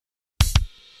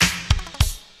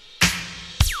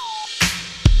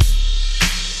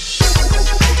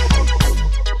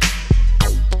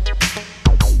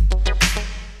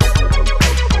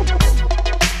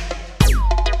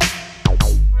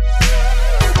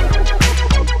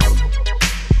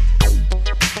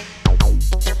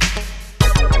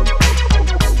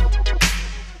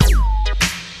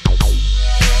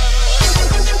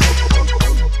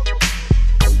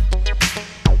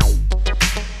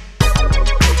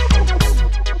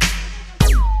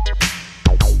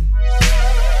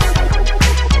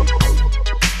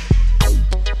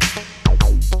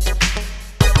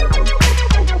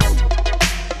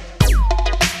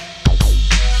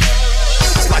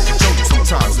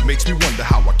makes me wonder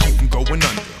how I keep from going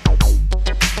under.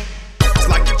 It's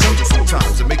like the jungle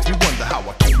sometimes, it makes me wonder how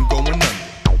I keep from going under.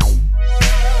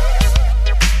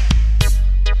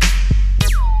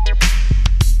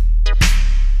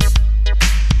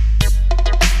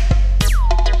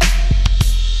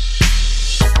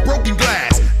 Broken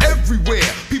glass everywhere,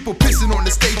 people pissing on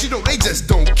the stage, you know they just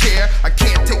don't care. I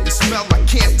can't take the smell, I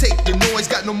can't take the noise,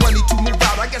 got no money to move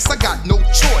out, I guess I got no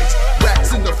choice.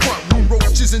 Rats in the front room,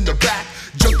 roaches in the back,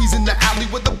 junkies in the alley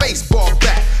with a baseball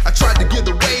bat. I tried to get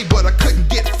away, but I couldn't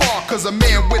get far, cause a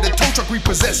man with a tow truck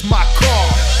repossessed my car.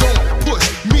 Don't push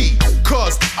me,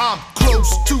 cause I'm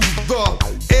close to the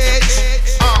edge.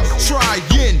 I'm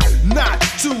trying not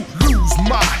to lose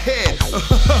my head.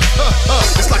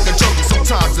 It's like a jungle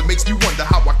sometimes, it makes me wonder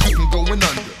how I keep from going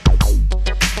under.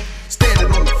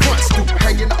 Standing on the front stoop,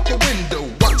 hanging out the window,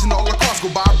 watching all the cars go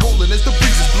by, rolling as the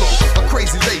breezes blow. A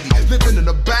crazy lady living in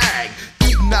a bag,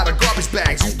 eating out of garbage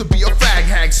bags. Used to be a fag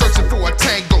hag, searching for a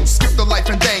tango, skipped the life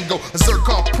and dango. A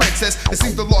zircon princess, it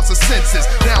seemed to lost her senses.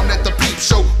 Down at the peep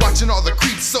show, watching all the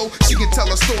creeps so she can tell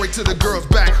a story to the girls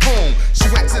back home. She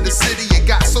went to the city and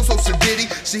got so sedity,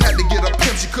 she had to get a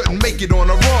pimp, she couldn't make it on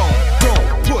her own. Don't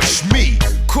push me,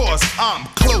 cause I'm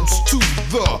close to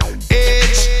the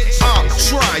edge. I'm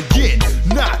trying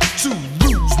not to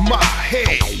lose my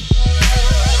head.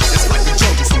 It's like the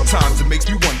jungle sometimes, it makes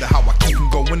me wonder how I keep from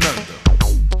going under.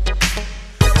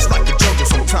 It's like the jungle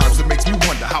sometimes, it makes me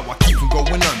wonder how I keep from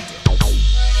going under.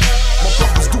 My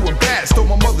brother's doing bad, stole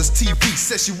my mother's TV,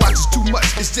 says she watches too much,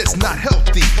 it's just not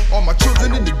healthy. All my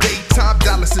children in the daytime,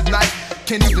 Dallas at night,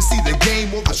 can't even see the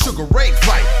game or the Sugar Ray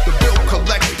fight. The bill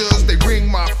collectors, they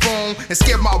ring my phone and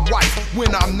scare my wife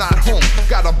when I'm not home.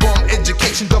 Got a bum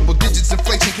education, double digits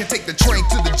inflation, can't take the train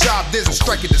to the job, there's a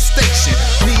strike at the station.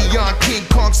 Neon King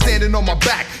Kong standing on my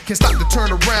back, can't stop to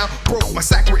turn around, broke my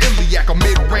sacroiliac. A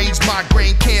mid-range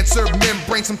migraine, cancer,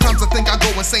 membrane. Sometimes I think I go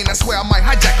insane, I swear I might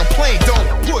hijack a plane. Don't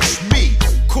push me,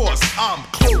 cause I'm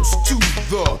close to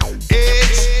the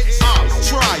edge. I'm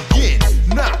trying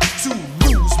not to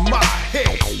lose my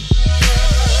head.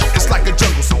 It's like a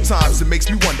jungle sometimes, it makes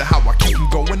me wonder how I keep from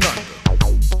going under.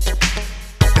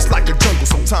 It's like a jungle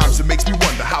sometimes, it makes me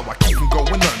wonder how I keep from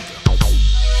going under.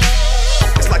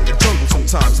 It's like the jungle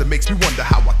sometimes, it makes me wonder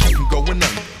how I keep from going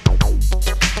under.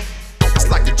 It's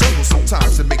like the jungle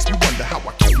sometimes, it makes me wonder